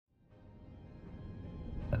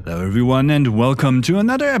Hello everyone and welcome to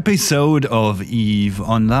another episode of EVE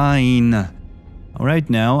Online. Right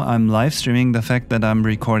now I'm live streaming the fact that I'm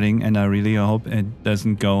recording and I really hope it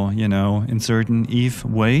doesn't go, in certain EVE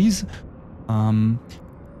ways.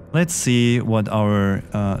 Let's see what our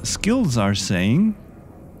skills are saying.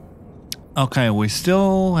 Okay, we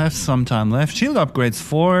still have some time left. Shield upgrades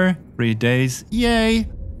 3 days. Yay!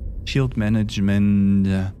 Shield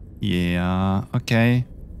management. Yeah, okay.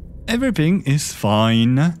 Everything is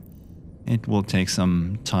fine. It will take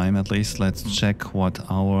some time at least. Let's check what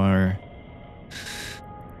our...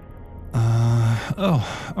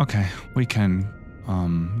 oh, okay. We can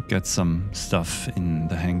get some stuff in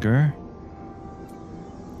the hangar.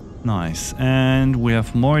 Nice. And we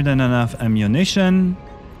have more than enough ammunition.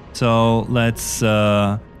 So let's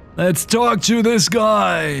talk to this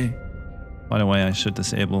guy. By the way, I should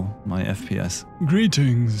disable my FPS.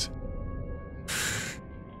 Greetings.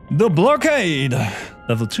 The blockade!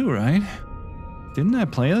 Level 2, right? Didn't I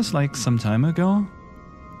play this like some time ago?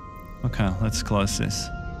 Okay, let's close this.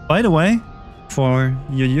 By the way, for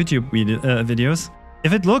your YouTube videos,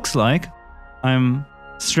 if it looks like I'm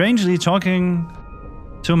strangely talking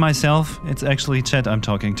to myself, it's actually chat I'm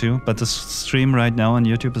talking to, but the stream right now on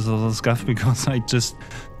YouTube is a little scuffed because I just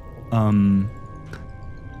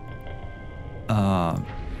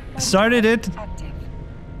started it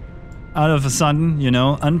out of a sudden,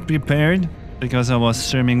 unprepared, because I was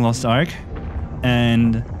streaming Lost Ark.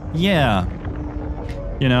 And yeah,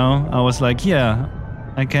 I was like, yeah,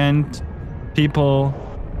 I can't people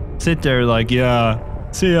sit there like, yeah,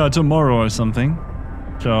 see ya tomorrow or something.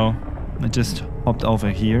 So I just hopped over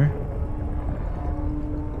here.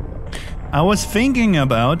 I was thinking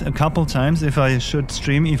about a couple times if I should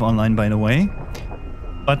stream EVE Online, by the way.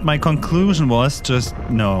 But my conclusion was just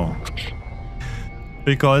no.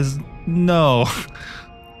 Because no,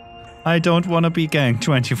 I don't want to be ganked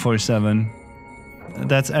 24/7.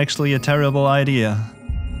 That's actually a terrible idea.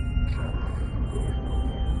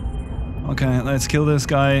 Okay, let's kill this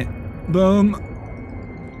guy. Boom.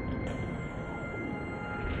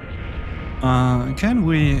 Can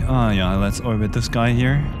we... Oh yeah, let's orbit this guy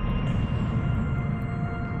here.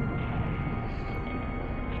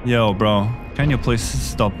 Yo, bro, can you please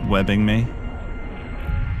stop webbing me?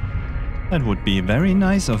 That would be very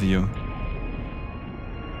nice of you.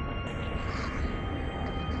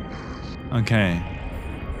 Okay.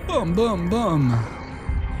 Boom, boom, boom.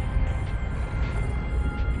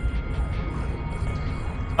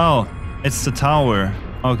 Oh, it's the tower.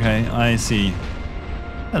 Okay, I see.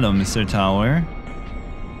 Hello, Mr. Tower.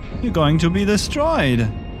 You're going to be destroyed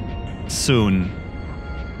soon.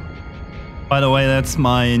 By the way, that's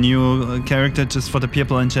my new character, just for the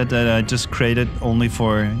people in chat, that I just created only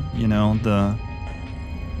for, the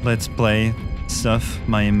Let's Play stuff.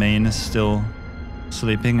 My main is still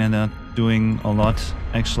sleeping and not doing a lot,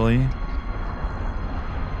 actually.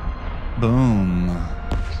 Boom.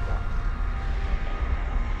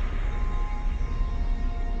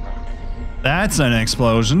 That's an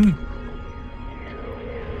explosion.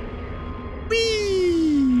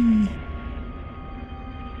 Whee!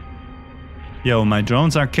 Yo, my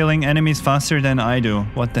drones are killing enemies faster than I do.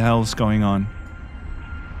 What the hell is going on?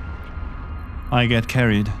 I get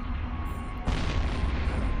carried.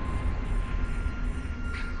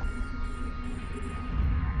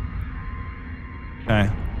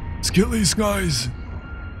 Okay. Let's kill these guys.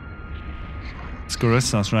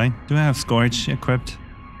 Scoristas, right? Do I have Scourge equipped?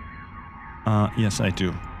 Yes, I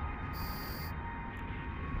do.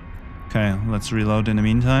 Okay, let's reload in the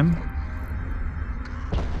meantime.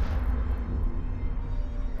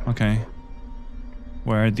 Okay.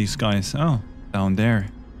 Where are these guys? Oh, down there.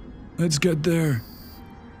 Let's get there.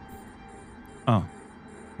 Oh.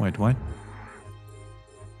 Wait, what?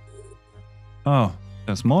 Oh,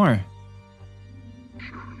 there's more.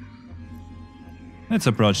 Let's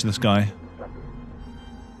approach this guy.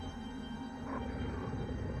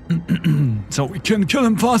 So we can kill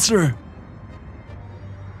him faster.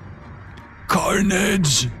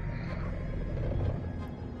 Carnage!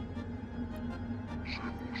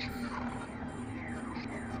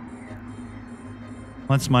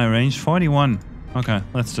 What's my range? 41. Okay,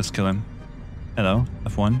 let's just kill him. Hello,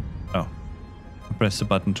 F1. Oh, I pressed the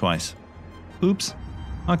button twice. Oops.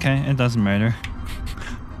 Okay, it doesn't matter.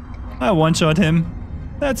 I one-shot him.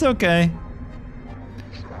 That's okay.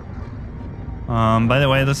 By the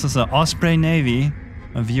way, this is an Osprey Navy.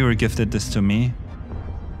 A viewer gifted this to me.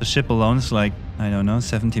 The ship alone is like, I don't know,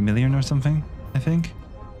 70 million or something, I think.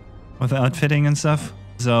 With outfitting and stuff.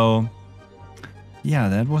 So, yeah,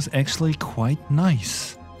 that was actually quite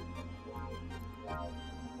nice.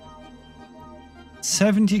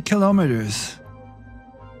 70 kilometers.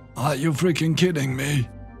 Are you freaking kidding me?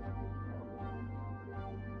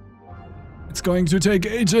 It's going to take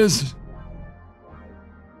ages.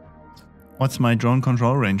 What's my drone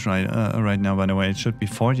control range right now, by the way? It should be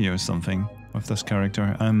 40 or something with this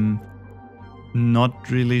character. I'm not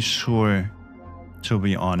really sure, to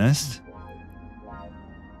be honest.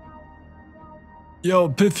 Yo,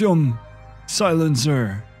 Pythium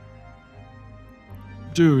silencer.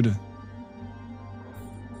 Dude.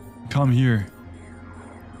 Come here.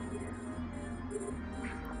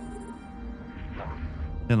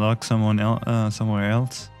 Did I lock someone somewhere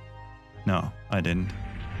else? No, I didn't.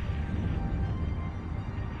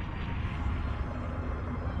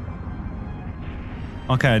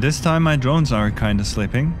 Okay, this time my drones are kinda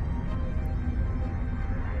sleeping.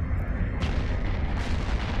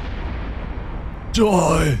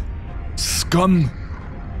 Die! Scum!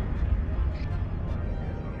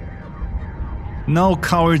 No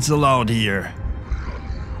cowards allowed here.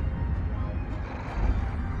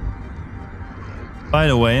 By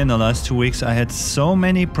the way, in the last 2 weeks I had so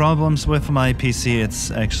many problems with my PC,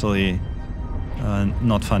 it's actually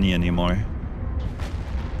not funny anymore.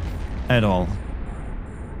 At all.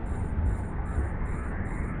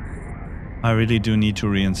 I really do need to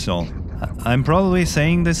reinstall. I'm probably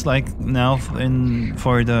saying this like now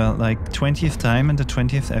for the like 20th time in the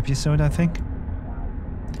 20th episode, I think.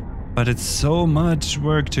 But it's so much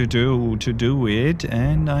work to do it,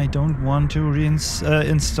 and I don't want to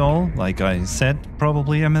reinstall, like I said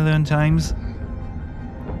probably a million times,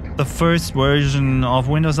 the first version of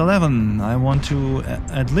Windows 11. I want to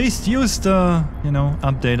at least use the, you know,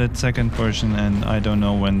 updated second version, and I don't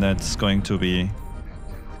know when that's going to be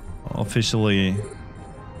officially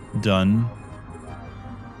done.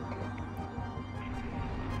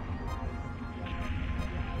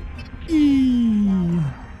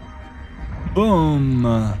 Boom.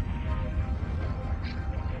 A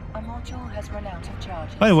module has run out of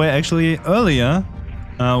charges. By the way, actually earlier,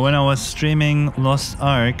 when I was streaming Lost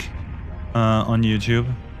Ark on YouTube,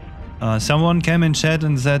 someone came in chat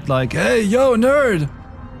and said like, "Hey, yo, nerd!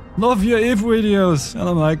 Love your Eve videos." And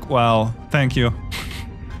I'm like, wow, thank you.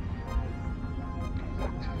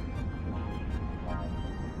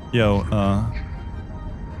 Yo,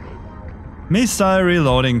 missile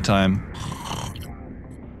reloading time.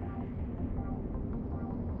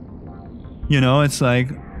 You know, it's like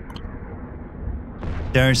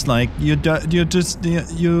there's like you know,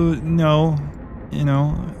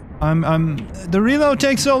 the reload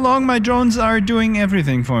takes so long. My drones are doing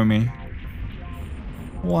everything for me.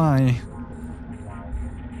 Why?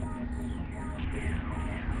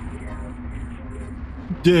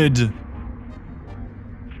 Did.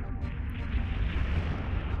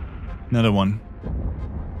 Another one.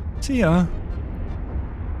 See ya.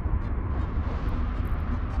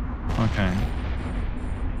 Okay.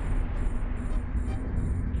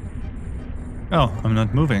 Oh, I'm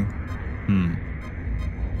not moving.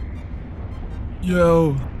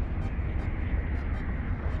 Yo.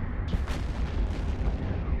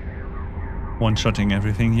 One-shotting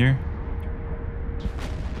everything here.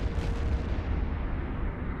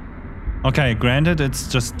 Okay, granted, it's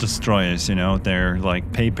just destroyers, you know, they're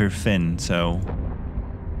like paper thin, so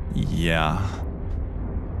yeah.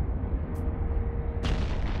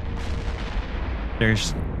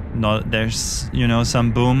 There's, you know,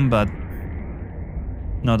 some boom, but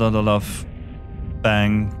not a lot of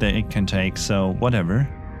bang that it can take, so whatever.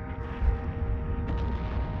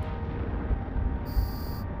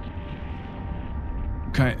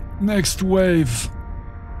 Okay, next wave.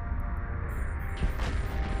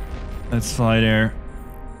 Let's fly there.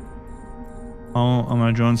 Oh, are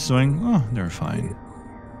my drones doing? Oh, they're fine.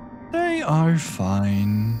 They are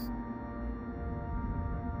fine.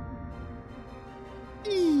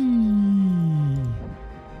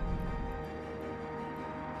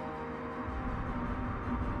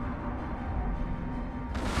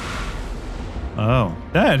 Oh,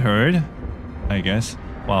 that hurt, I guess.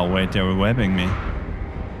 Wow, wait, they were webbing me.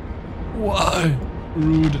 Why?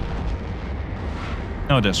 Rude.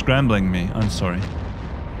 No, they're scrambling me. I'm sorry.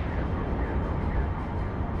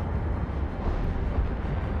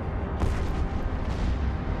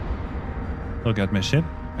 Look at my ship.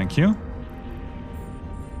 Thank you.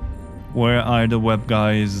 Where are the web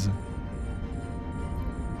guys?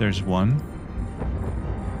 There's one.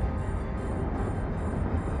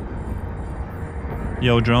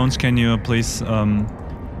 Yo, drones, can you please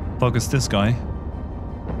focus this guy?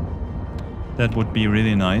 That would be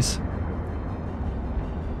really nice.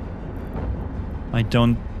 I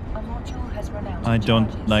don't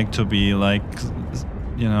like to be like,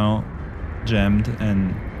 you know, jammed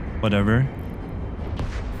and whatever.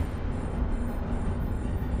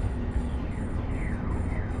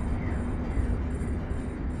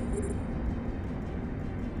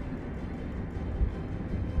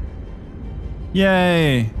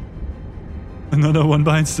 Yay! Another one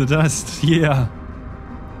bites the dust. Yeah.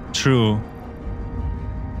 True.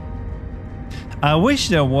 I wish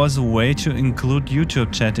there was a way to include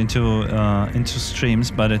YouTube chat into streams,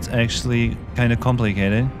 but it's actually kind of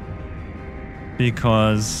complicated.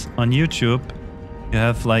 Because on YouTube, you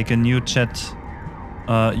have like a new chat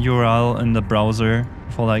URL in the browser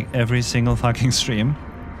for like every single fucking stream,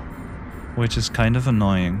 which is kind of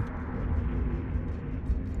annoying.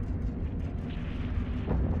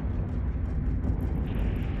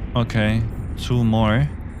 Okay, 2 more.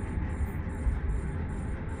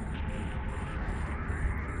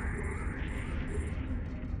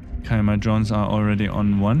 Okay, my drones are already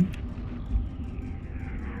on 1.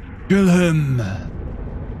 Kill him!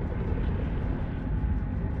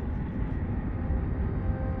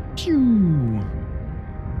 Pew!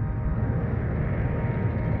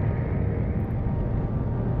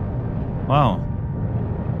 Wow.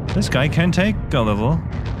 This guy can take a level.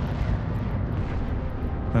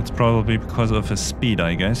 That's probably because of his speed,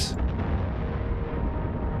 I guess.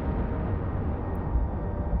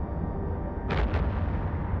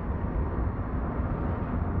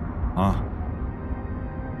 Ah.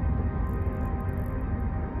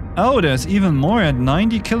 Oh, there's even more at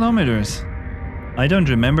 90 kilometers. I don't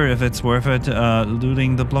remember if it's worth it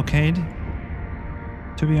looting the blockade,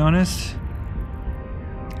 to be honest.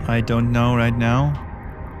 I don't know right now.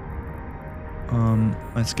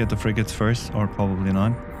 Let's get the frigates first, or probably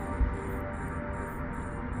not.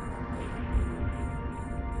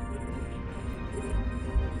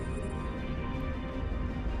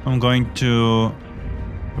 I'm going to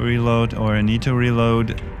reload, or I need to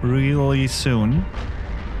reload really soon.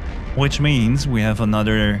 Which means we have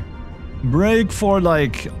another break for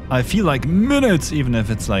like, I feel like minutes, even if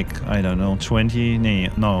it's like, I don't know, 20,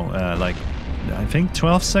 like I think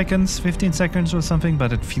 12 seconds, 15 seconds or something,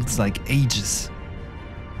 but it feels like ages.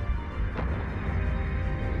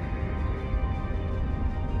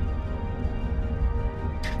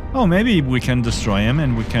 Oh, maybe we can destroy him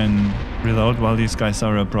and we can reload while these guys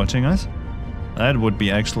are approaching us. That would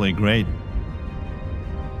be actually great.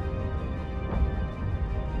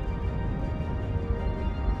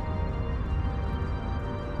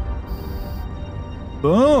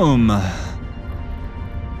 Boom!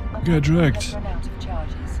 Get wrecked.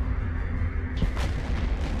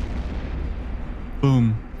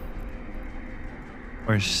 Boom.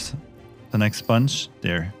 Where's the next bunch?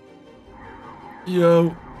 There.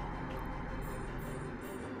 Yo.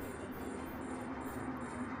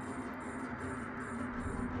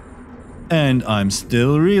 And I'm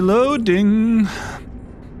still reloading.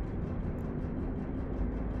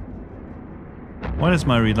 What is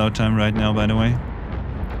my reload time right now, by the way?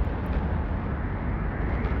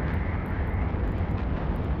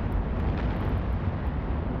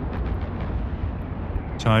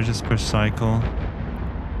 Charges per cycle.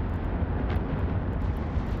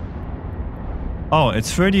 Oh,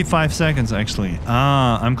 it's 35 seconds actually.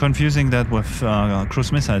 Ah, I'm confusing that with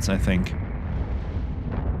cruise missiles, I think.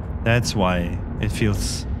 That's why it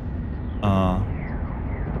feels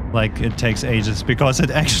like it takes ages, because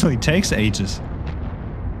it actually takes ages.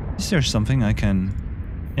 Is there something I can...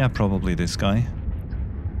 Yeah, probably this guy.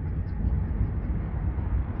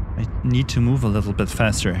 I need to move a little bit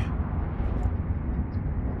faster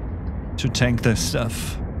to tank this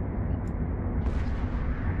stuff.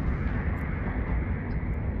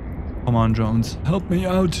 Come on, drones, help me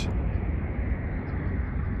out.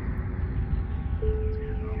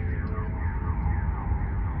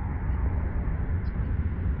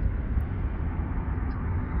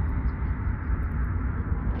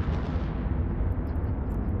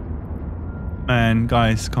 Man,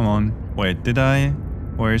 guys, come on. Wait, did I?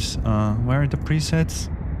 Where are the presets?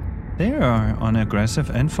 They are on aggressive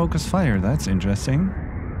and focus fire. That's interesting.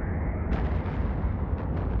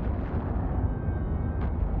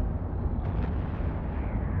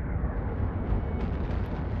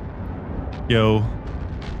 Yo.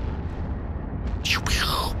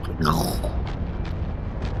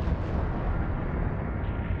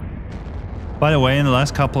 By the way, in the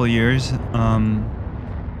last couple of years,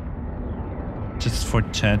 just for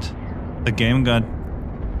chat, the game got,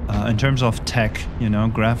 in terms of tech, you know,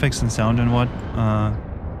 graphics and sound and what,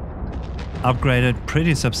 upgraded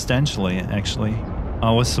pretty substantially, actually.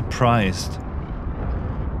 I was surprised,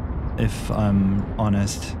 if I'm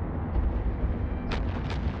honest.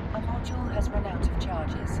 A module has run out of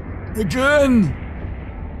charges. Again!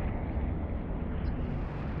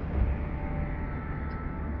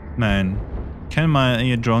 Man, can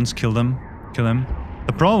my drones kill them? Kill him?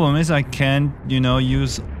 The problem is I can't, you know,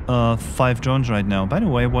 use 5 drones right now. By the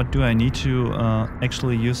way, what do I need to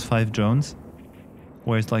actually use 5 drones?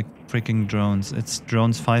 Where's like freaking drones? It's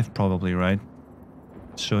drones 5 probably, right?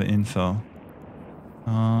 Show info.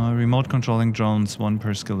 Remote controlling drones 1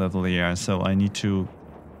 per skill level, yeah, so I need to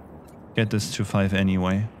get this to 5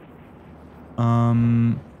 anyway.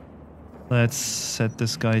 Let's set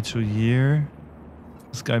this guy to here.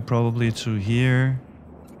 This guy probably to here.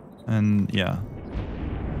 And yeah.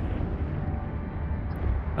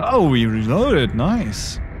 Oh, we reloaded.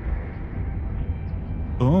 Nice.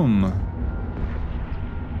 Boom.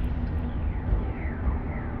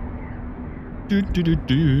 Do, do, do,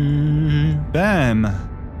 do. Bam.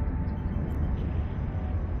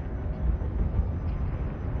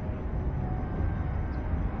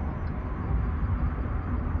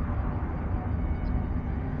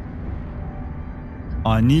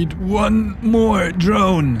 I need one more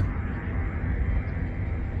drone.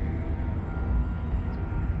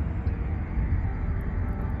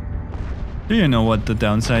 Do you know what the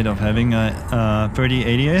downside of having a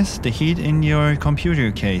 3080 is? The heat in your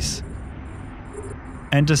computer case.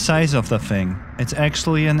 And the size of the thing. It's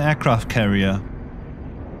actually an aircraft carrier.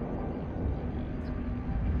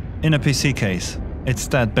 In a PC case. It's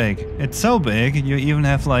that big. It's so big, you even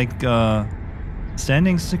have like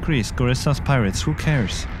standings decrease, Goristas Pirates, who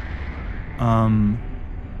cares?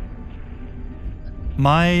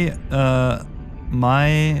 My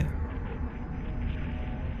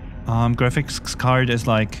graphics card is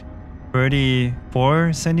like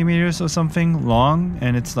 34 centimeters or something long,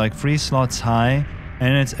 and it's like 3 slots high,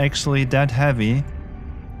 and it's actually that heavy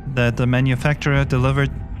that the manufacturer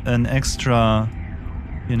delivered an extra,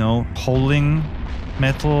 you know, holding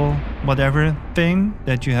metal whatever thing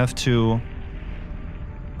that you have to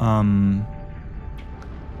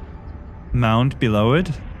mount below it,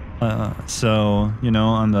 so you know,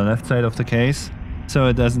 on the left side of the case, so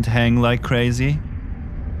it doesn't hang like crazy.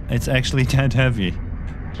 It's actually that heavy.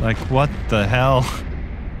 Like, what the hell?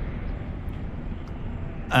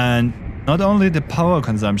 And not only the power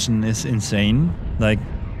consumption is insane, like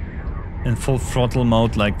in full throttle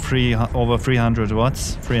mode, like over 300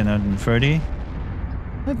 watts, 330.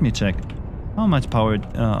 Let me check. How much power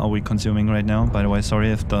are we consuming right now? By the way,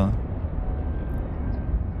 sorry if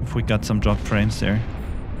we got some dropped frames there.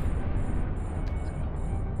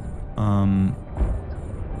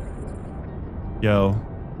 Yo.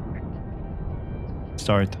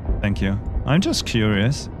 Start. Thank you. I'm just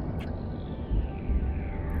curious.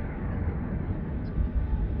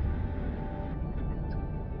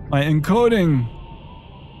 My encoding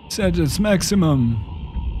set its maximum.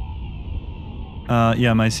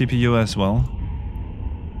 Yeah, my CPU as well.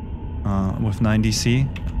 With 90C,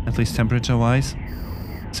 at least temperature-wise.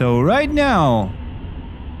 So right now,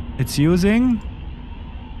 it's using...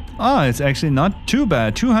 Ah, it's actually not too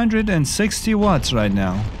bad. 260 watts right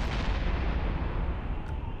now.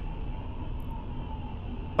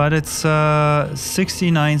 But it's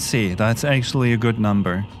 69C. That's actually a good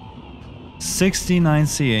number.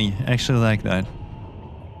 69C. I actually like that.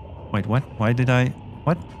 Wait, what? Why did I...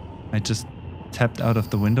 What? I just tapped out of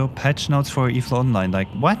the window. Patch notes for eFlow Online. Like,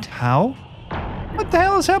 what? How? What the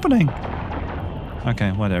hell is happening?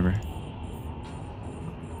 Okay, whatever.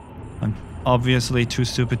 I'm obviously too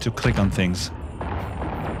stupid to click on things.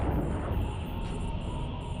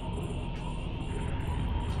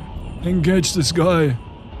 Engage this guy.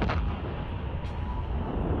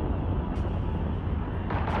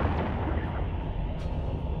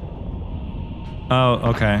 Oh,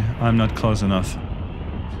 okay. I'm not close enough.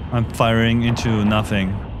 I'm firing into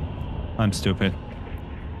nothing. I'm stupid.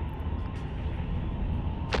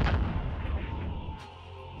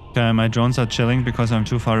 Okay, my drones are chilling because I'm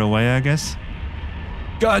too far away, I guess.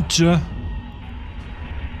 Gotcha!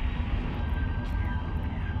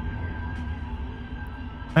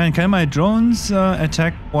 And can my drones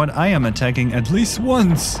attack what I am attacking at least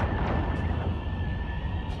once?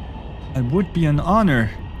 It would be an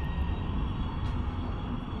honor.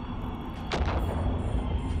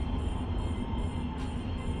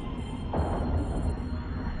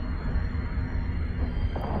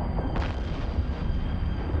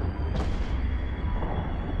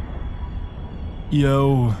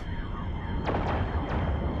 Yo.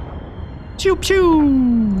 Pew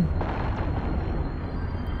pew.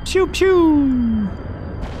 Pew pew.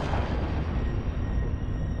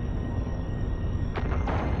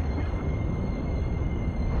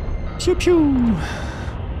 Pew pew.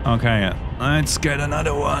 Okay, let's get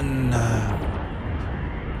another one.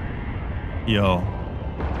 Yo.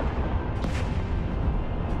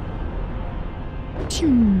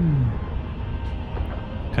 Pew.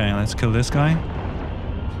 Okay, let's kill this guy.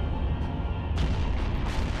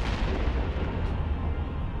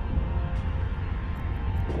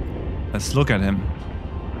 Let's look at him.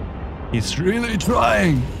 He's really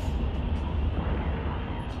trying.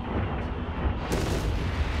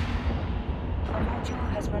 Our module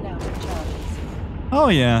has run out of charges. Oh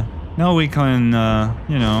yeah, now we can,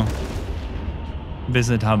 you know,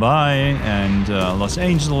 visit Hawaii and Los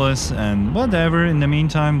Angeles and whatever in the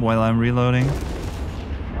meantime while I'm reloading.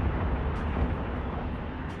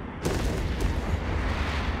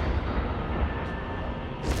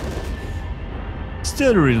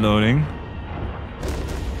 Still reloading.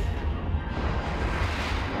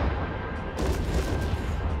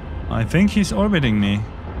 I think he's orbiting me.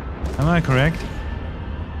 Am I correct?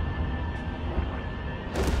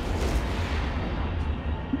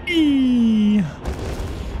 Eee.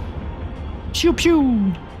 Pew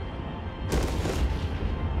pew.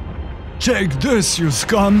 Take this, you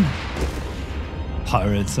scum.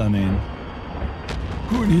 Pirates, I mean.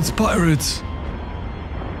 Who needs pirates?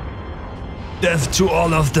 Death to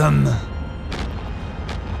all of them.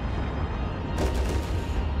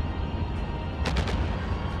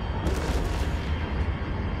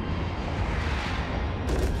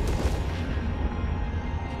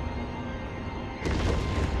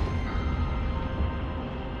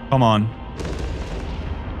 Come on.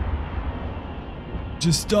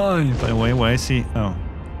 Just die. By the way, where I see... Oh.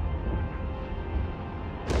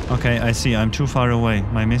 Okay, I see. I'm too far away.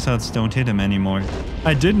 My missiles don't hit him anymore.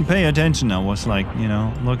 I didn't pay attention. I was like, you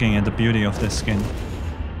know, looking at the beauty of this skin.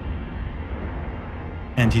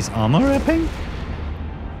 And he's armor wrapping?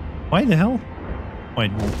 Why the hell?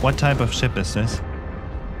 Wait, what type of ship is this?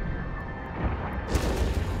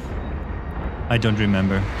 I don't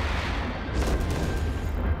remember.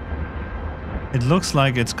 It looks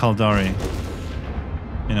like it's Caldari.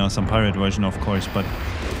 You know, some pirate version, of course, but...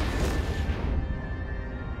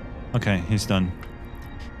 Okay, he's done.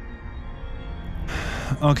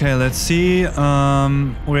 Okay, let's see.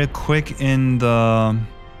 Real quick in the...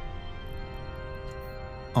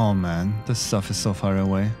 Oh man, this stuff is so far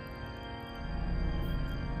away.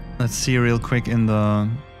 Let's see real quick in the...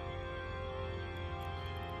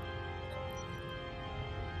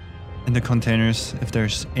 containers if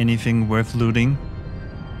there's anything worth looting.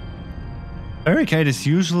 Barricade is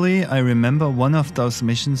usually, I remember, one of those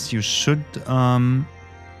missions you should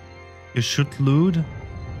loot,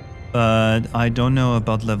 but I don't know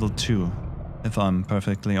about level 2, if I'm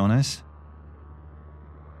perfectly honest.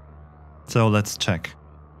 So let's check.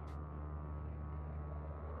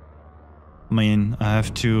 I mean, I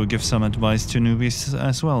have to give some advice to newbies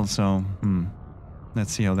as well, so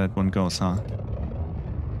let's see how that one goes, huh?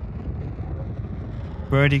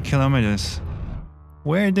 30 kilometers.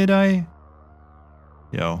 Where did I...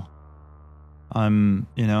 Yo. I'm,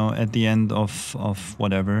 you know, at the end of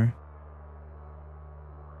whatever.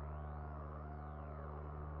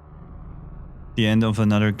 The end of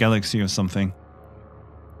another galaxy or something.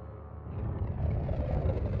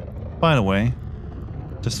 By the way,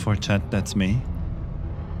 just for chat, that's me.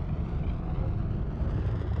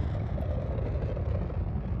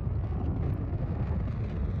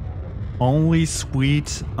 Only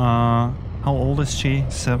sweet, how old is she?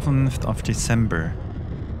 7th of December.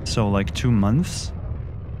 So like 2 months.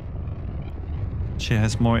 She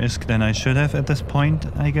has more ISK than I should have at this point,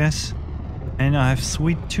 I guess. And I have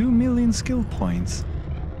sweet 2 million skill points.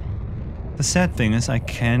 The sad thing is I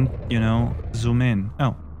can't, you know, zoom in.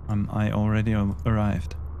 Oh, I already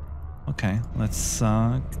arrived. Okay, let's,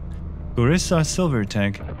 Gurissa Silver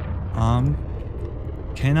Tag.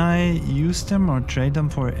 Can I use them or trade them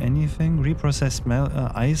for anything? Reprocessed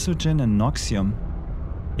isogen and noxium.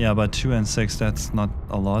 Yeah, but 2 and 6, that's not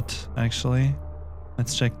a lot, actually.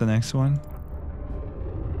 Let's check the next one.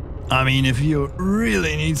 I mean, if you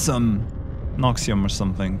really need some noxium or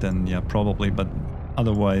something, then yeah, probably, but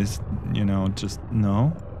otherwise, you know, just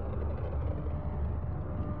no.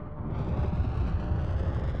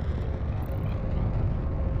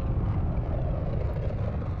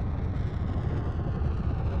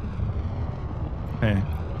 Okay,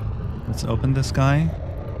 let's open this guy.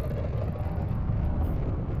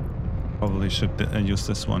 Probably should use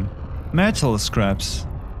this one. Metal scraps.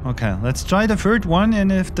 Okay, let's try the third one,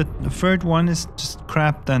 and if the third one is just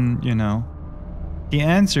crap, then, you know. The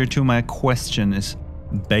answer to my question is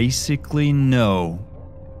basically no.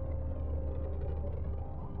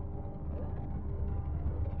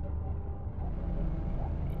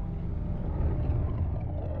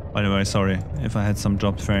 By the way, sorry if I had some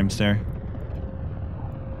dropped frames there.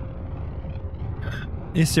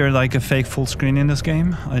 Is there like a fake full screen in this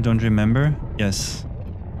game? I don't remember. Yes.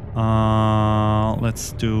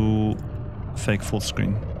 Let's do fake full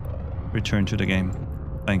screen. Return to the game.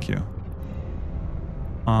 Thank you.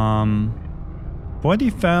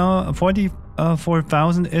 45 for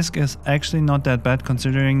 1000 ISK is actually not that bad,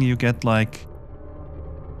 considering you get like,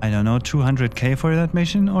 I don't know, 200k for that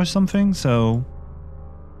mission or something. So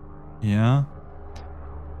yeah.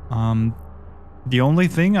 The only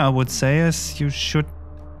thing I would say is you should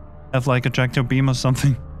have like a tractor beam or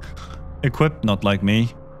something equipped, not like me.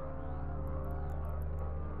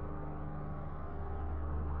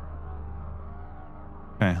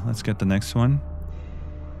 Okay, let's get the next one.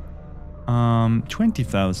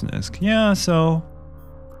 20,000 ISK. Yeah, so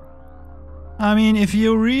I mean, if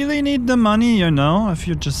you really need the money, you know, if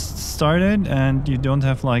you just started and you don't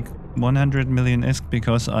have like 100 million ISK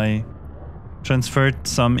because I transferred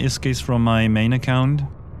some ISKs from my main account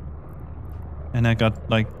and I got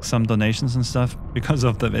like some donations and stuff because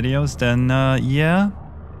of the videos, then yeah.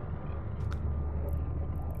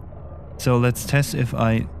 So let's test if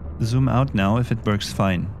I zoom out now, if it works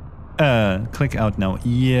fine. Click out now.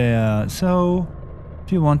 Yeah, so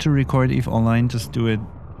if you want to record EVE Online, just do it,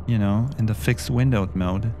 you know, in the fixed windowed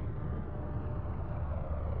mode.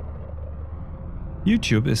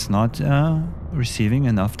 YouTube is not receiving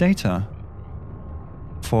enough data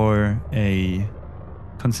for a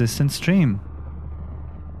consistent stream.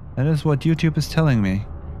 That is what YouTube is telling me.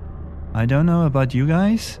 I don't know about you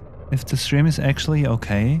guys, if the stream is actually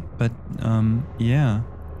okay, but yeah.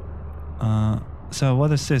 So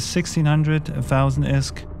what is this? 1600, 1000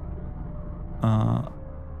 ISK.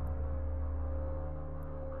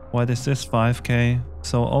 What is this? 5k.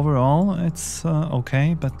 So overall it's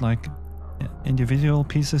okay, but like individual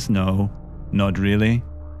pieces, no, not really.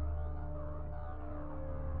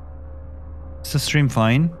 Is the stream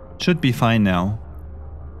fine? Should be fine now.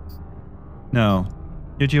 No,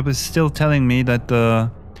 YouTube is still telling me that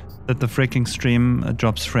the freaking stream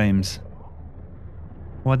drops frames.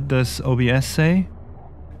 What does OBS say?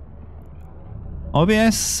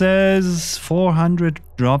 OBS says 400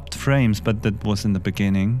 dropped frames, but that was in the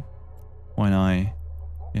beginning when I,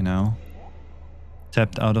 you know,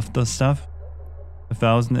 tapped out of the stuff.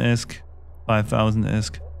 1000 ISK, 5000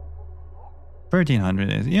 ISK, 1300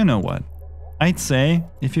 ISK, you know what? I'd say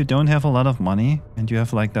if you don't have a lot of money and you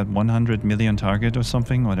have like that 100 million target or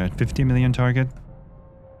something, or that 50 million target,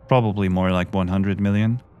 probably more like 100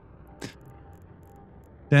 million,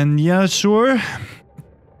 then yeah, sure,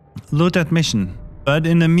 loot that mission. But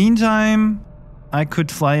in the meantime, I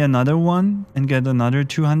could fly another one and get another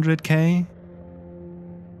 200k.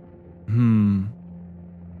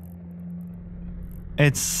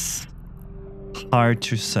 It's hard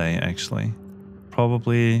to say, actually.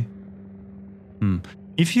 Probably...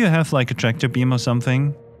 If you have like a tractor beam or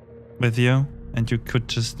something with you, and you could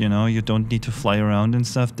just, you know, you don't need to fly around and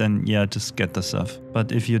stuff, then yeah, just get the stuff.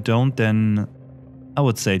 But if you don't, then I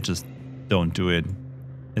would say just don't do it.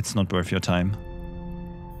 It's not worth your time.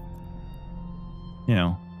 You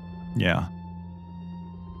know, yeah.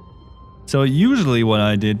 So usually what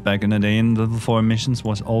I did back in the day in level 4 missions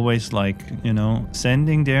was always like, you know,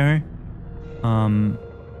 standing there,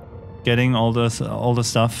 getting all the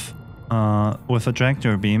stuff with a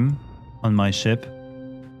tractor beam on my ship,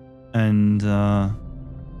 and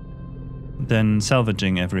then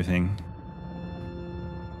salvaging everything.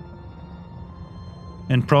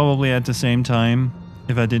 And probably at the same time,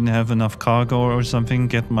 if I didn't have enough cargo or something,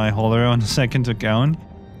 get my hauler on a second account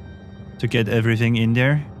to get everything in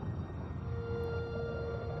there.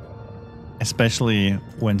 Especially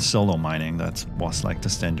when solo mining, that was like the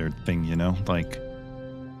standard thing, you know? Like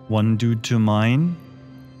one dude to mine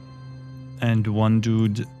and one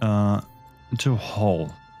dude to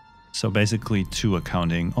haul. So basically 2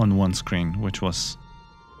 accounting on one screen, which was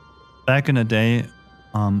back in the day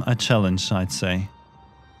a challenge, I'd say.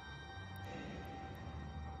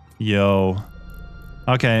 Yo.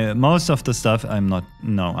 Okay, most of the stuff I'm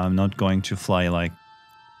not going to fly like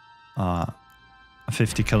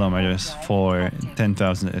 50 kilometers for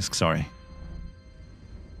 10,000 ISK, sorry.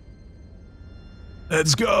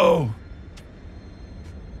 Let's go!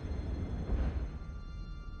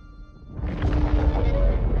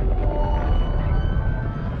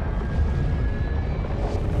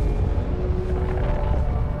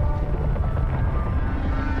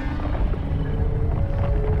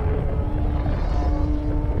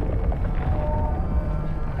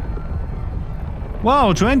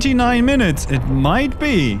 Wow, 29 minutes. It might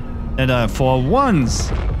be that I for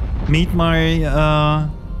once meet my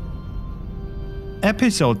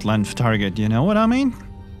episode length target, you know what I mean?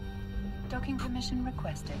 Docking permission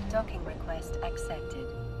requested. Docking request accepted.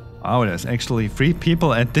 Wow, there's actually 3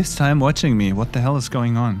 people at this time watching me. What the hell is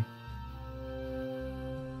going on?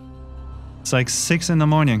 It's like 6 in the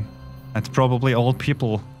morning. That's probably all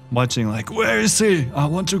people watching like, where is he? I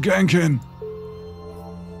want to gank him.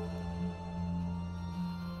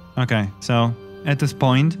 Okay, so at this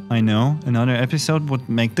point, I know another episode would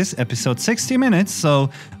make this episode 60 minutes. So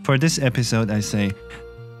for this episode, I say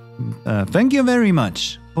thank you very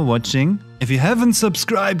much for watching. If you haven't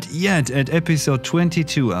subscribed yet at episode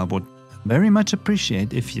 22, I would very much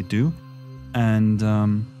appreciate if you do. And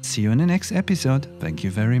see you in the next episode. Thank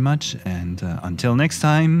you very much. And until next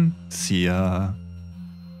time, see ya.